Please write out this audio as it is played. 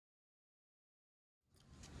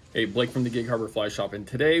Hey, Blake from the Gig Harbor Fly Shop, and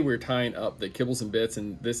today we're tying up the Kibbles and Bits,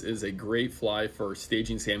 and this is a great fly for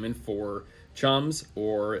staging salmon for chums,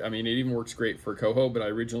 or I mean, it even works great for coho, but I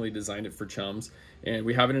originally designed it for chums, and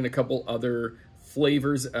we have it in a couple other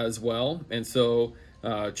flavors as well. And so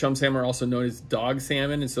chum salmon are also known as dog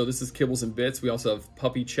salmon, and so this is Kibbles and Bits. We also have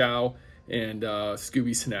puppy chow and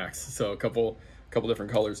Scooby snacks, so a couple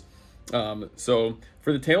different colors. So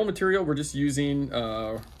for the tail material, we're just using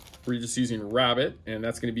rabbit, and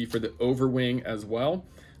that's going to be for the overwing as well.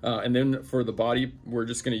 And then for the body, we're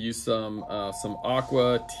just going to use some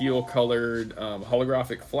aqua teal colored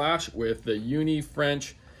holographic flash with the uni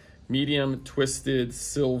French medium twisted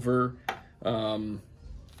silver. And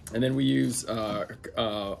then we use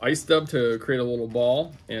ice dub to create a little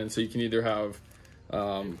ball, and so you can either have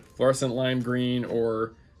fluorescent lime green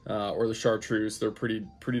or the chartreuse. They're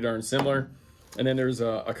pretty darn similar. And then there's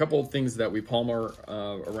a couple of things that we palmer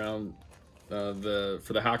around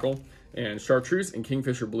for the hackle, and chartreuse and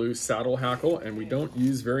kingfisher blue saddle hackle, and we don't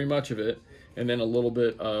use very much of it. And then a little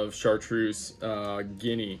bit of chartreuse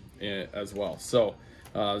guinea as well. So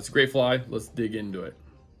it's a great fly. Let's dig into it.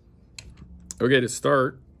 Okay, to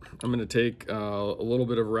start, I'm going to take a little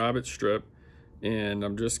bit of rabbit strip, and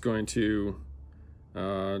I'm just going to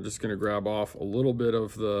grab off a little bit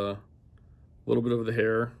of the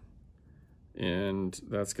hair. And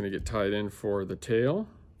that's going to get tied in for the tail.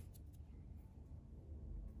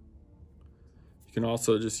 You can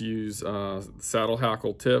also just use saddle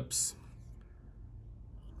hackle tips.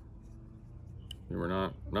 And we're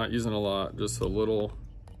not using a lot, just a little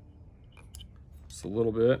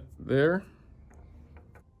bit there.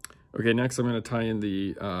 Okay, next I'm going to tie in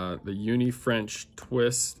the uni French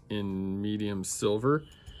twist in medium silver,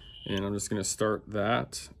 and I'm just going to start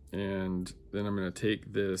that, and then I'm going to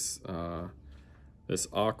take this this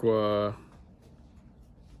aqua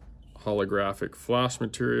holographic flash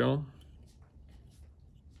material,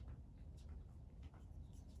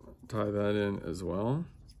 tie that in as well,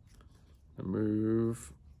 and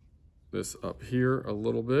move this up here a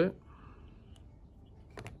little bit.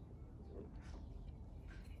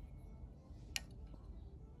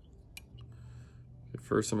 Okay,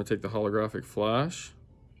 first I'm going to take the holographic flash,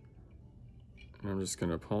 and I'm just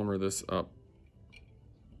going to palmer this up.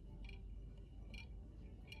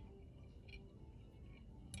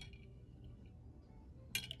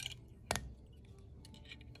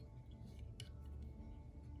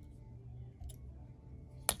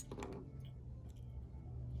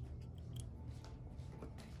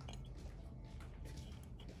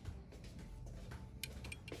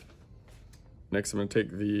 Next, I'm going to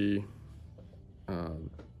take the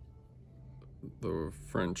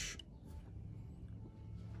French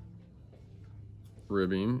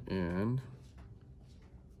ribbing, and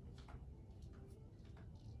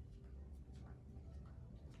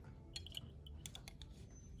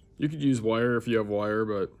you could use wire if you have wire,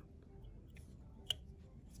 but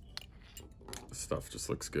this stuff just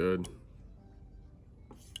looks good.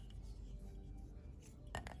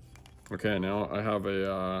 Okay, now I have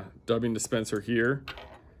a dubbing dispenser here.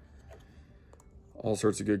 All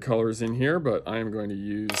sorts of good colors in here, but I am going to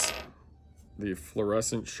use the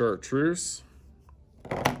fluorescent chartreuse.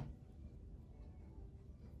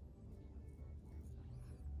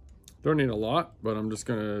 Don't need a lot, but I'm just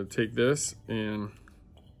gonna take this and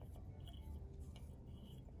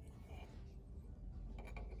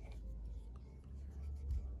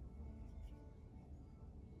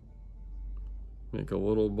make a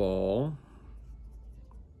little ball.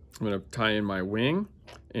 I'm going to tie in my wing,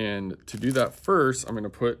 and to do that first, I'm going to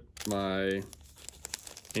put my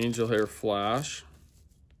angel hair flash.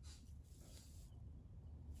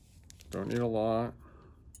 Don't need a lot.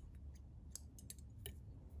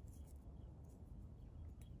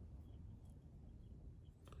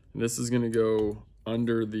 And this is going to go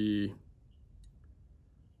under the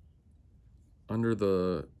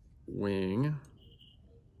wing.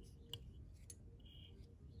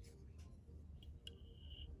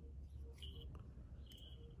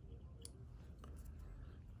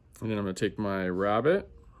 And then I'm going to take my rabbit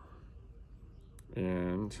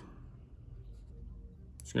and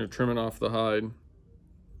just going to trim it off the hide.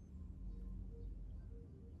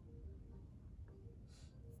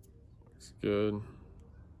 Looks good.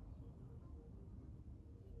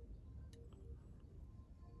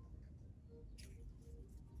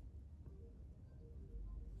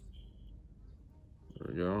 There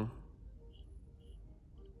we go.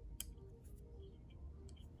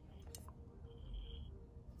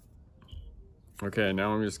 Okay,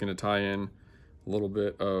 now I'm just going to tie in a little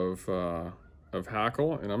bit of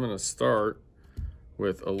hackle, and I'm going to start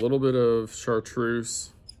with a little bit of chartreuse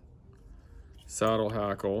saddle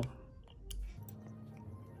hackle.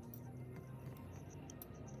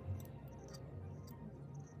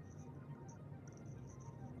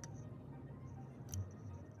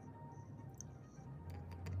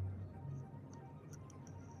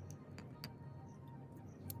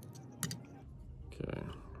 Okay,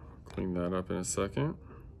 clean that up in a second.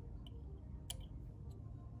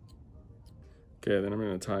 Okay, then I'm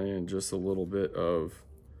going to tie in just a little bit of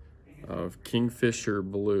Kingfisher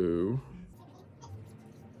blue.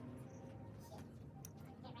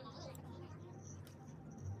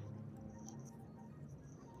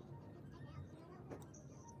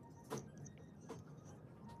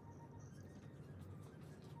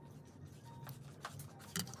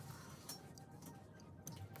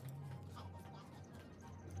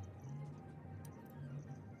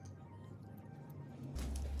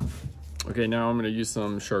 Okay, now I'm going to use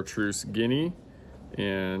some chartreuse guinea,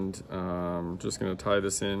 and I'm just going to tie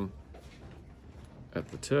this in at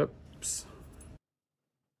the tips.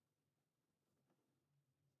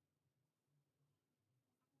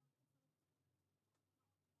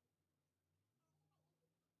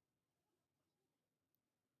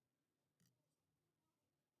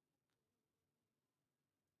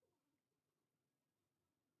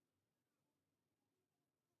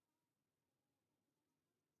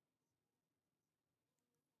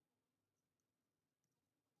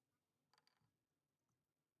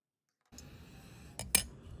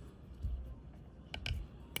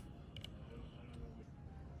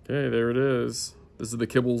 Okay, there it is. This is the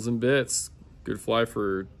Kibbles and Bits. Good fly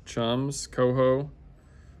for chums, coho,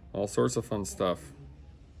 all sorts of fun stuff.